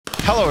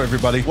Hello,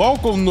 everybody.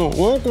 Welcome to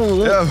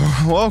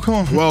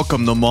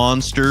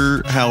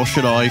Monster. How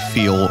should I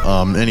feel?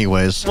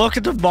 Anyways.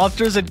 Welcome to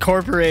Monsters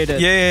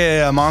Incorporated.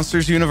 Yeah,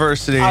 Monsters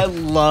University. I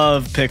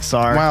love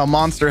Pixar. Wow,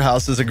 Monster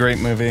House is a great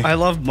movie. I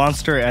love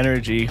Monster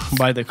Energy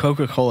by the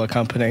Coca-Cola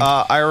Company.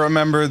 I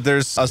remember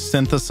there's a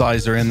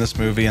synthesizer in this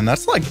movie, and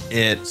that's like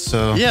it,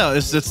 so... Yeah,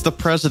 it's the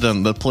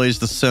president that plays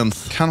the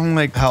synth. Kind of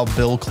like how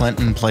Bill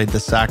Clinton played the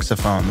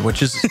saxophone,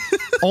 which is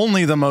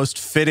only the most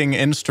fitting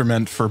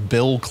instrument for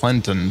Bill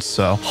Clinton,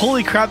 so...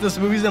 Holy crap, this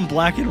movie's in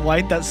black and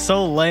white. That's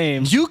so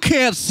lame. You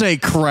can't say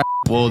crap.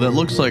 Whoa, that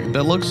looks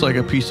like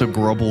a piece of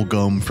grubble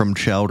gum from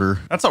Chowder.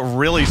 That's a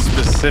really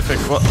specific...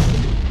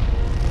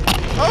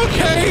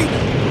 Okay!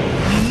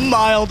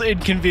 Mild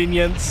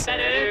inconvenience.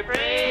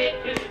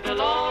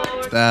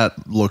 That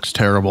looks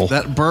terrible.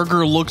 That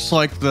burger looks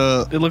like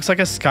It looks like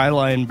a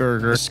Skyline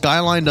burger.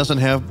 Skyline does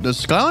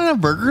Skyline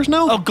have burgers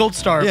now? Oh, Gold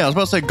Star. Yeah, I was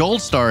about to say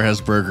Gold Star has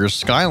burgers.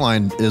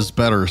 Skyline is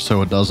better,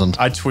 so it doesn't.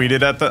 I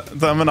tweeted at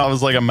them and I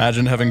was like,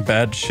 imagine having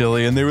bad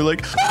chili, and they were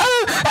like,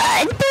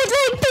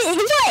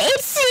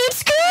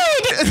 it's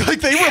good. Like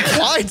they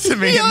replied to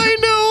me. Yeah, I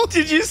know.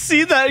 Did you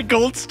see that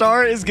Gold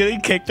Star is getting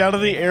kicked out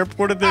of the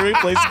airport and they're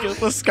replacing it with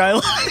the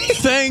Skyline?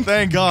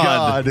 Thank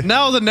God.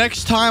 Now the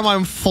next time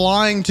I'm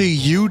flying to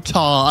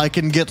Utah, I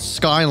can get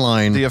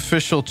Skyline. The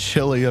official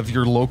chili of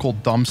your local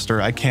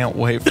dumpster. I can't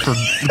wait for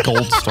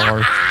Gold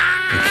Star.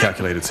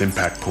 Calculate its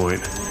impact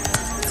point.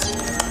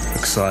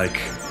 Looks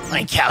like...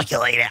 I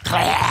calculate it.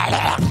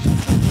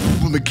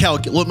 Let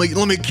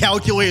me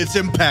calculate its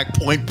impact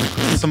point.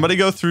 Somebody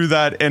go through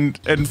that and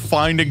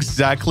find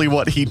exactly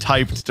what he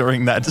typed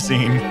during that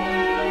scene.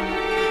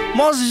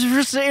 Monsters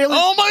vs. Aliens.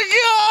 Oh my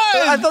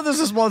God! I thought this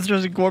was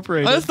Monsters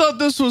Incorporated. I thought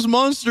this was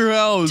Monster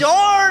House.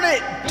 Darn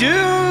it,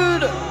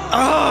 dude!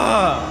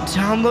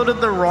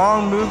 Downloaded the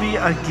wrong movie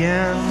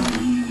again.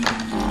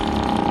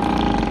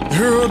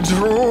 Your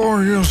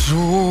door is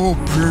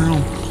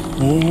open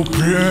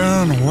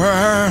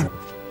wide.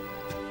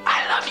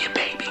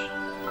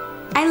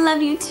 I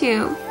love you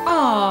too.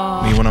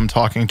 Aww. Me when I'm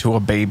talking to a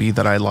baby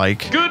that I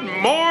like. Good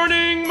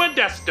morning,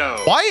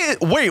 Modesto.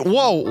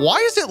 Why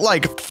is it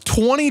like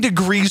 20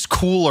 degrees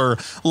cooler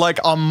like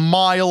a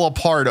mile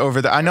apart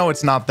over there? I know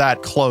it's not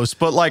that close,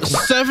 but like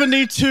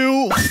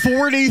 72,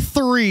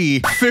 43,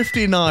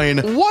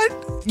 59. What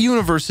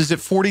universe is it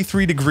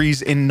 43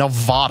 degrees in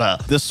Nevada?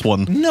 This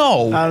one.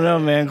 No. I don't know,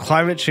 man.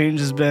 Climate change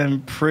has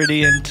been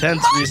pretty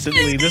intense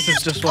recently. This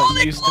is just what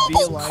it used to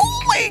be like.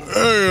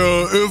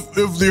 Hey,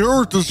 if the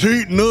Earth is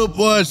heating up,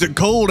 why is it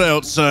cold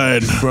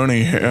outside?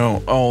 Funny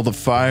how all the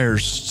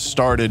fires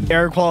started.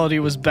 Air quality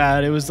was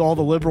bad. It was all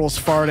the liberals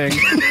farting.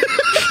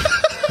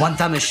 One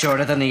thumb is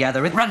shorter than the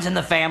other. It runs in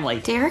the family.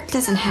 Derek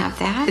doesn't have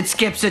that. It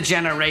skips a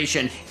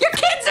generation. Your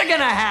kids are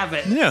gonna have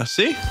it. Yeah,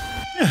 see?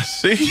 Yeah,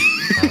 see?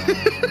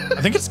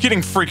 I think it's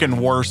getting freaking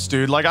worse,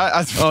 dude. Like,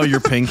 Oh, your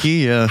pinky?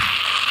 Yeah.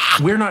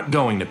 We're not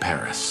going to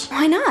Paris.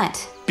 Why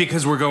not?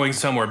 Because we're going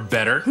somewhere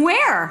better.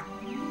 Where?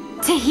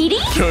 Tahiti?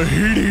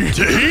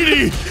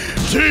 Tahiti!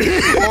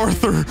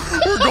 Arthur,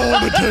 we're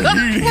going to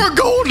Tahiti. We're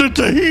going to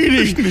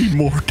Tahiti! We need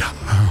more time.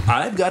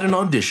 I've got an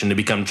audition to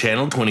become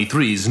Channel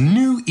 23's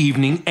new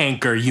evening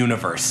anchor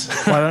universe.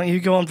 Why don't you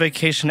go on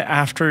vacation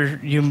after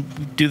you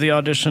do the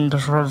audition to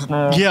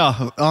Fresno?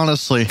 Yeah,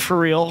 honestly. For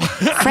real.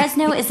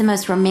 Fresno is the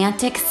most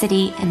romantic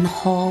city in the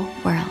whole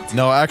world.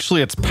 No,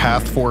 actually, it's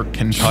Pathfork,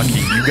 Kentucky.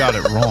 You got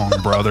it wrong,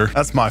 brother.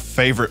 That's my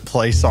favorite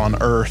place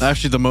on Earth.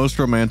 Actually, the most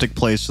romantic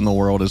place in the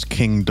world is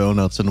King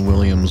Donuts in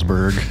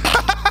Williamsburg.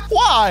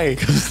 Why?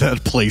 Because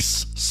that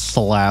place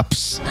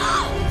slaps.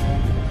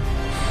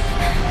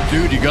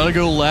 Dude, you gotta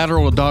go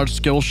lateral to dodge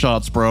skill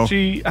shots, bro.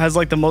 She has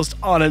like the most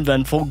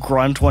uneventful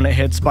grunt when it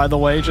hits, by the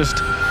way. Just...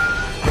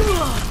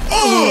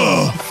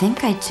 I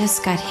think I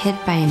just got hit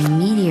by a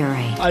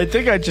meteorite. I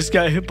think I just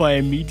got hit by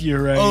a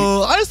meteorite.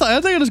 I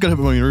think I just got hit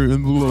by a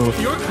meteorite.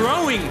 You're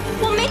growing.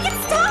 Well, make it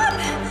stop!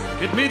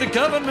 Get me the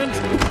government.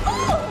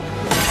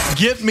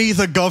 Get me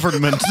the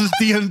government. This is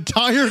the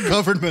entire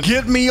government.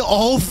 Get me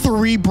all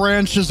 3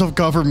 branches of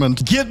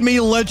government. Get me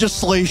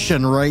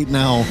legislation right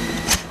now.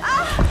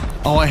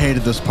 Oh, I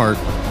hated this part.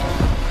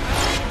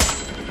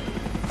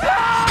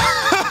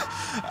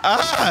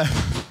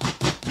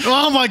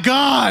 Oh my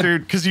God,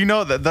 dude! Because you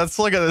know that's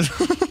like a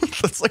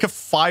that's like a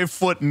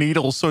 5-foot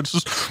needle, so it's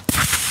just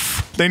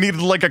they needed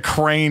like a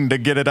crane to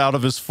get it out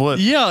of his foot.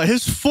 Yeah,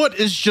 his foot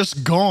is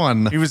just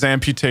gone. He was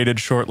amputated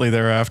shortly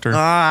thereafter.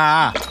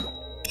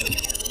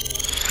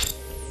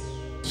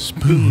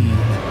 Spoon.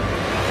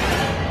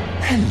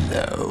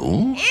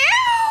 Hello.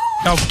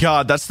 Oh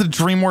God, that's the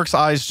Dreamworks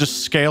eyes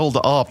just scaled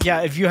up.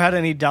 Yeah, if you had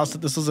any doubts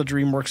that this was a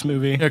Dreamworks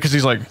movie. Yeah, because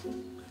he's like,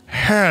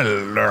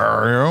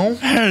 hello,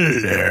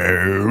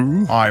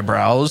 hello.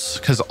 Eyebrows,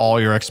 because all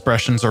your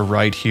expressions are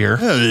right here.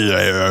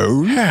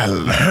 Hello,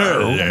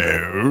 hello.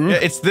 Yeah,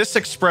 it's this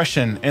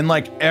expression in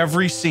like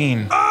every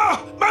scene.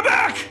 Ah, my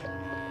back.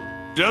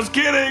 Just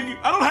kidding.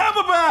 I don't have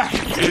a back.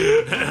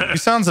 He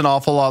sounds an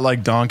awful lot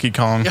like Donkey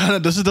Kong. Yeah,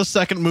 this is the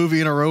second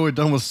movie in a row we've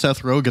done with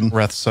Seth Rogan.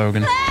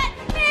 Sogan.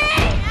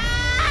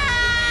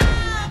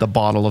 The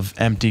bottle of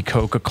empty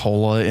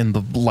Coca-Cola in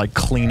the like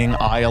cleaning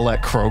aisle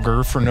at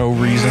Kroger for no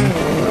reason.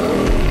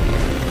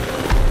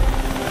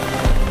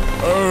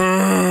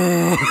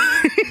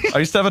 I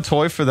used to have a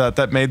toy for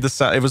that made the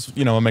sound. It was,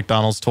 you know, a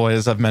McDonald's toy,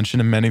 as I've mentioned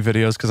in many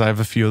videos, because I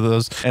have a few of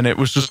those. And it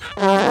was just...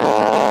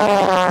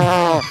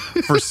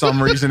 for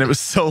some reason, it was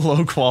so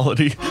low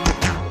quality.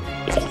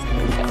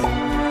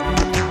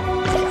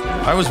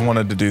 I always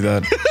wanted to do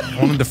that. I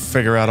wanted to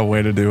figure out a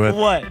way to do it.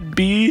 What?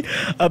 Be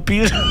a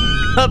piece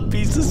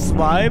of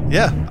slime?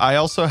 Yeah. I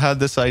also had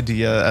this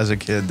idea as a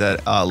kid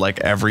that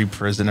like every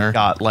prisoner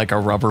got like a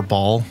rubber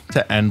ball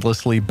to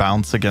endlessly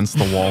bounce against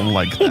the wall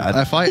like that.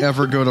 If I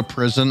ever go to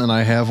prison and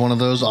I have one of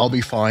those, I'll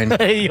be fine.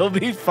 Hey, you'll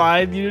be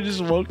fine. You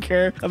just won't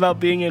care about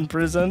being in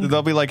prison.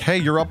 They'll be like, hey,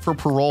 you're up for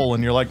parole.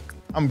 And you're like,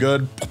 I'm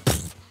good.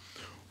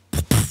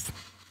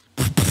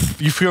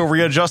 You feel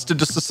readjusted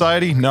to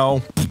society?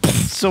 No.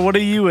 So what are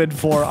you in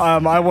for?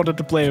 I wanted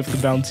to play with the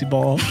bouncy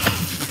ball.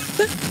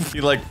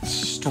 You like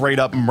straight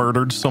up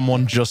murdered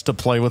someone just to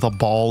play with a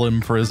ball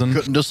in prison?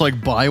 Couldn't just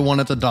like buy one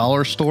at the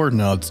dollar store?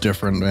 No, it's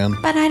different, man.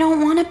 But I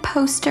don't want a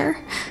poster.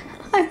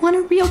 I want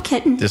a real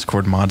kitten.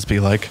 Discord mods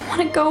be like, I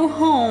want to go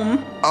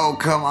home. Oh,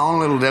 come on,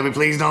 little Debbie.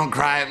 Please don't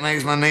cry. It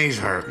makes my knees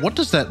hurt. What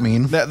does that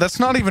mean? that's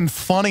not even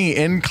funny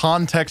in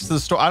context of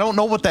the story. I don't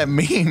know what that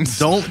means.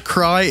 Don't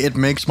cry. It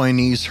makes my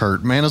knees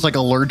hurt. Man is like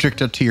allergic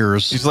to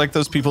tears. He's like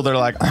those people that are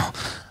like, oh,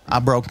 I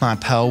broke my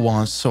toe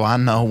once, so I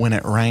know when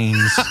it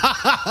rains.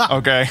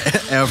 Okay.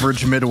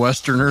 Average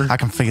Midwesterner. I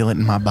can feel it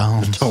in my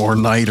bones.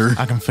 Tornado.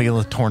 I can feel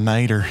a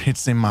tornado.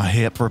 It's in my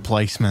hip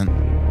replacement.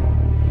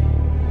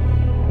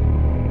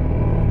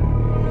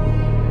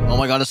 Oh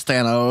my god, it's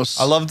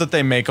Thanos. I love that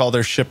they make all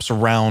their ships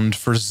round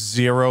for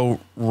zero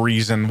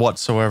reason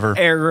whatsoever.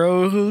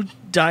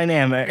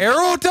 Aerodynamic.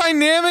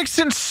 Aerodynamics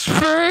in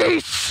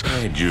space!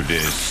 Hey,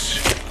 Judas.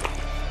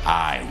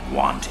 I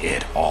want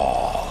it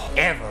all.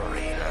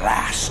 Every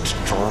last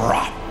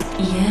drop.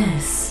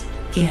 Yes,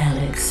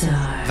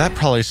 Galaxar. That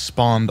probably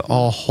spawned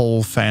a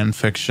whole fan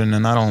fiction,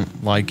 and I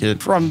don't like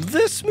it. From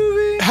this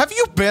movie? Have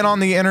you been on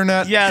the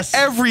internet? Yes.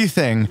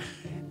 Everything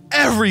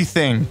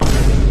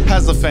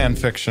has a fan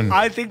fiction.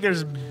 I think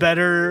there's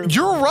better.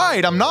 You're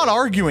right. I'm not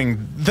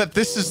arguing that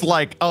this is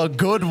like a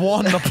good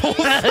one to pull.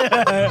 No!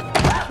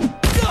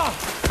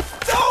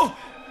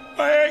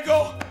 My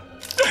ankle!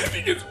 I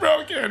think it's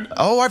broken.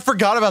 Oh, I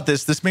forgot about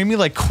this. This made me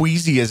like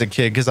queasy as a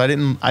kid because I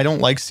don't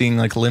like seeing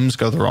like limbs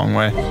go the wrong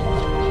way.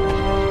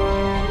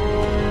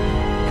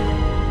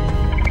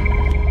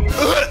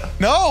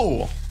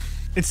 No!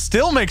 It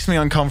still makes me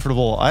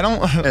uncomfortable. I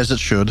don't... As it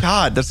should.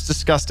 God, that's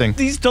disgusting.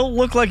 These don't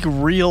look like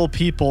real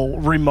people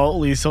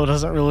remotely, so it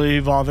doesn't really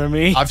bother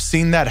me. I've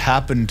seen that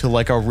happen to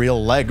like a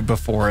real leg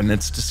before, and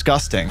it's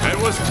disgusting. It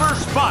was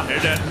first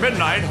spotted at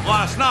midnight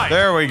last night.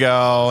 There we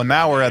go.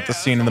 Now we're at the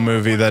scene in the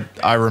movie that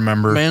I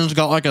remember. Man's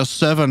got like a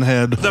 7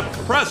 head. The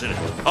President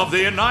of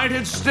the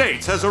United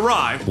States has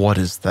arrived. What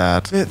is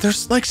that?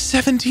 There's like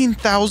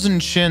 17,000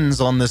 chins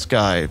on this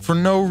guy for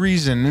no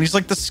reason, and he's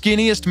like the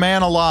skinniest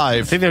man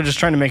alive. I think they're just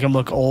trying to make him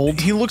look old.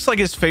 He looks like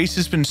his face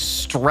has been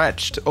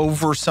stretched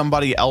over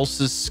somebody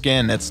else's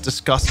skin. It's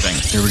disgusting.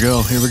 Here we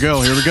go. Here we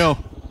go. Here we go.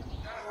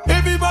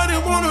 Everybody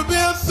wanna be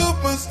a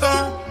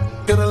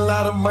superstar. Get a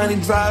lot of money,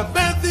 drive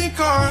fancy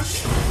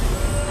cars.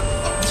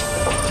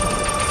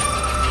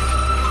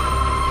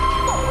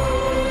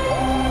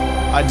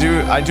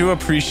 I do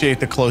appreciate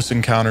the Close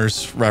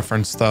Encounters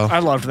reference though. I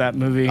loved that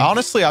movie.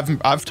 Honestly,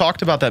 I've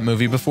talked about that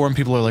movie before and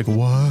people are like,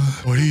 what?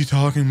 What are you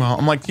talking about?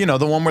 I'm like, you know,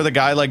 the one where the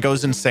guy like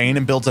goes insane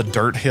and builds a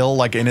dirt hill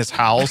like in his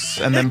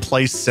house and then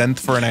plays synth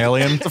for an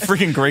alien. It's a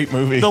freaking great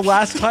movie. The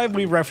last time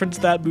we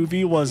referenced that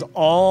movie was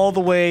all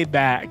the way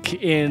back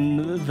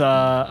in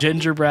the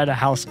Gingerbread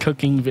House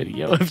cooking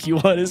video. If you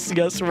want to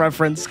see us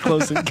reference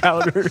Close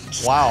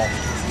Encounters. Wow.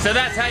 So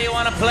that's how you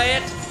want to play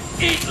it?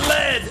 Eat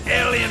lead,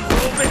 alien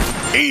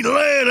robot. Eat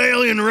lead,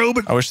 alien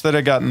robot. I wish that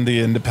had gotten the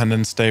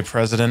Independence Day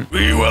president.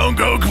 We won't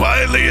go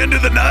quietly into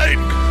the night.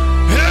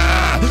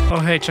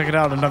 Oh, hey, check it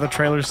out. Another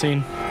trailer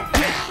scene.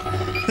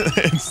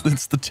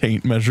 It's the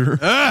taint measure.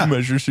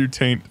 Measures your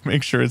taint.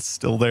 Make sure it's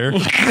still there.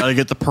 Gotta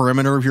get the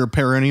perimeter of your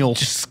perineal.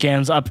 Just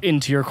scans up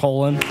into your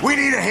colon. We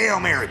need a Hail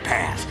Mary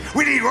pass.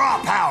 We need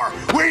raw power.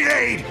 We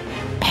need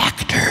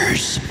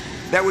actors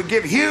that would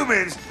give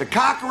humans the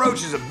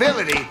cockroach's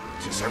ability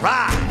to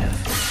survive.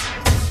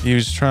 He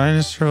was trying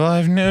to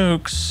survive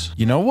nukes.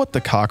 You know what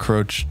the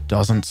cockroach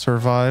doesn't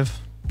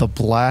survive? The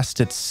blast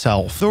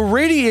itself. The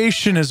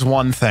radiation is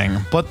one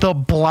thing, but the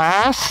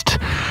blast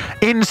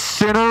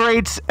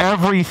incinerates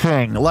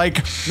everything.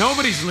 Like,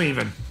 Nobody's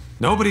leaving.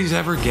 Nobody's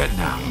ever getting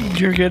out.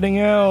 You're getting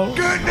out.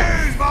 Good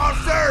news,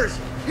 monsters!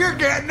 You're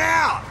getting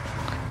out!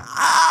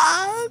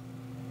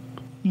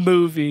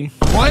 Movie.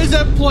 Why is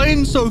that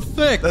plane so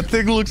thick? that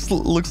thing looks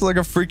like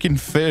a freaking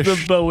fish. The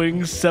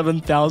Boeing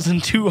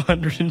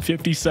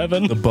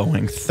 7257. The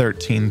Boeing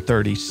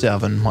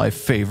 1337, my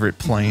favorite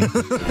plane.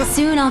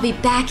 Soon I'll be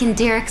back in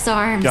Derek's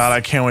arms. God,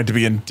 I can't wait to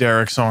be in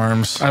Derek's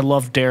arms. I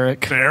love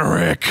Derek.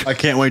 Derek. I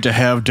can't wait to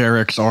have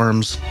Derek's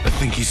arms. I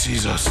think he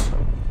sees us.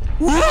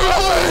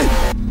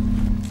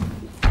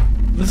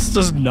 This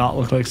does not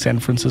look like San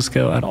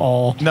Francisco at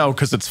all. No,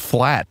 because it's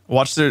flat.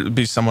 Watch there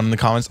be someone in the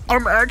comments.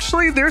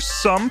 Actually, there's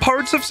some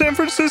parts of San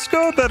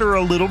Francisco that are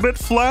a little bit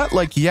flat.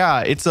 Like,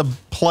 yeah, it's a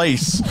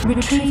place.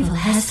 Retrieval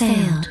has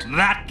failed.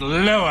 That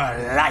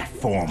lower life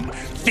form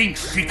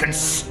thinks she can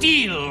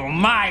steal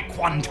my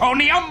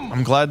quantonium.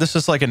 I'm glad this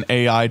is like an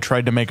AI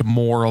tried to make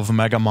more of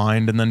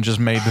Megamind and then just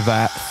made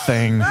that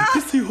thing.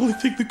 It's the only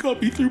thing that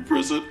got me through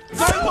prison.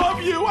 I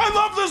love you. I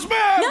love this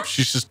man.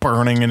 She's just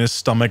burning in his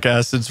stomach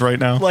acids right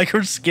now. Like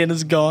her skin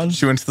is gone.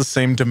 She went to the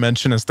same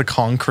dimension as the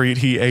concrete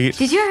he ate.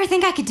 Did you ever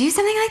think I could do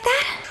something like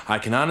that? I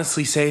can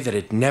honestly say that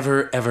it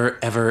never, ever,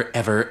 ever,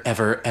 ever,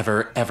 ever,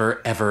 ever,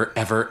 ever, ever,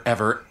 ever,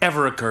 ever,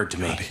 ever occurred to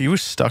me. He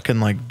was stuck in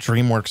like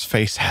Dreamworks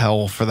face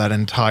hell for that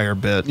entire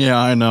bit. Yeah,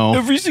 I know.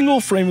 Every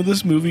single frame of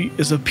this movie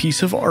is a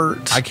piece of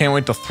art. I can't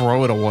wait to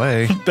throw it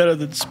away. Better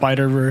than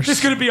Spider-Verse.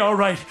 It's gonna be all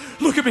right.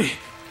 Look at me.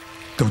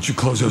 Don't you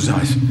close those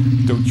eyes.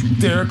 Don't you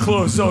dare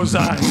close those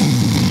eyes.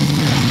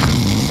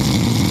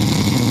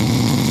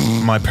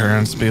 My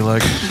parents be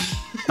like,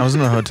 I was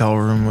in the hotel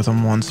room with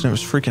them once and it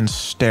was freaking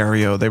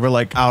stereo. They were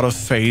like out of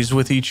phase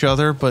with each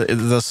other, but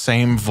the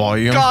same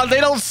volume. God, they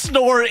don't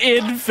snore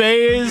in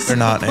phase. They're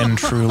not in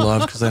true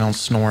love because they don't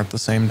snore at the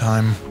same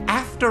time.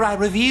 After I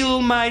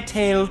reveal my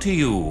tale to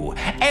you,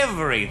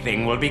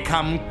 everything will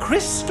become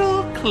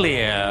crystal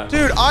clear.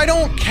 Dude, I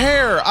don't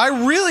care.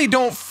 I really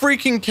don't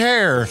freaking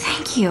care.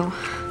 Thank you.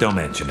 Don't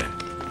mention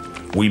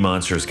it. We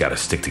monsters gotta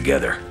stick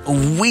together.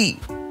 We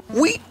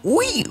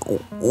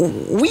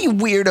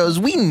weirdos,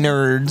 we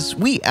nerds,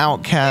 we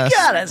outcasts.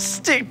 Gotta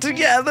stick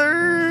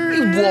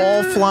together.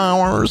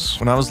 Wallflowers.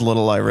 When I was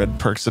little, I read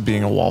Perks of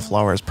Being a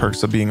Wallflower as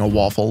Perks of Being a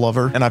Waffle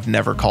Lover, and I've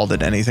never called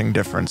it anything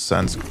different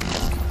since.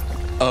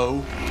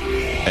 O-M-G.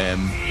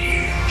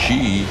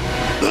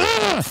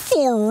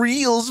 For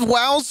reals,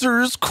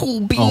 wowzers,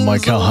 cool beans. Oh my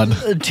God.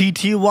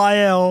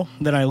 TTYL.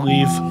 Then I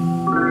leave.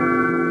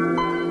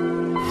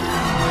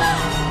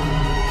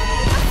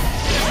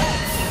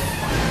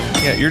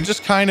 Yeah, you're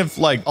just kind of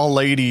like a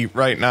lady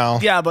right now.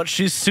 Yeah, but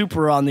she's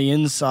super on the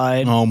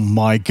inside. Oh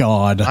my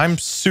God. I'm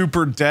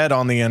super dead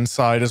on the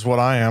inside is what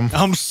I am.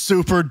 I'm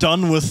super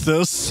done with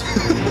this.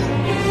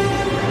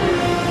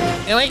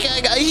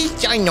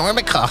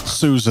 Ginormica.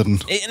 Susan.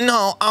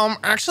 No,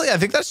 actually, I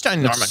think that's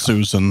Ginormica. It's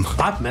Susan.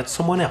 I've met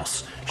someone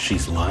else.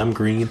 She's lime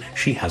green.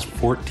 She has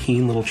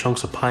 14 little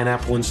chunks of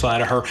pineapple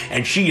inside of her,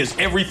 and she is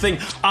everything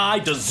I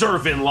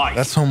deserve in life.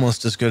 That's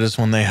almost as good as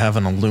when they have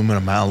an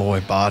aluminum alloy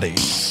body.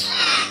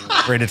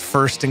 Rated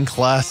first in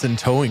class in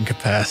towing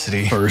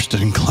capacity. First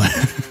in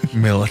class.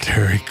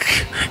 Military.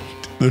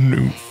 The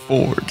new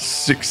Ford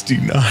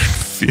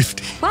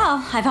 6950.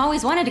 Well, I've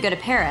always wanted to go to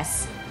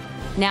Paris.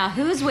 Now,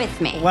 who's with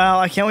me? Wow,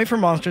 I can't wait for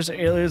Monsters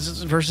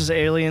Aliens vs.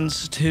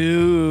 Aliens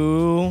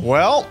 2.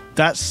 Well,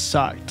 that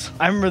sucked.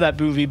 I remember that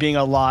movie being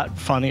a lot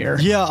funnier.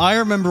 Yeah, I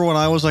remember when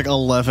I was like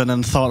 11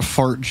 and thought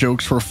fart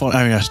jokes were funny.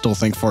 I mean, I still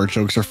think fart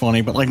jokes are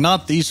funny, but like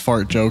not these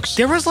fart jokes.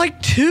 There was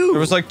like two. There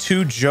was like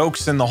two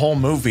jokes in the whole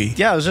movie.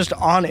 Yeah, it was just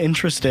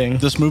uninteresting.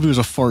 This movie was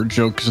a fart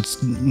joke because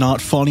it's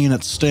not funny and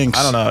it stinks.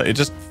 I don't know. It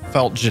just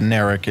felt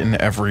generic in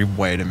every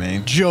way to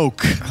me.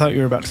 Joke. I thought you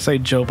were about to say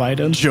Joe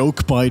Biden.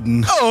 Joke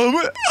Biden.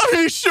 Oh,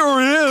 he sure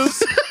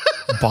is.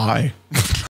 Bye.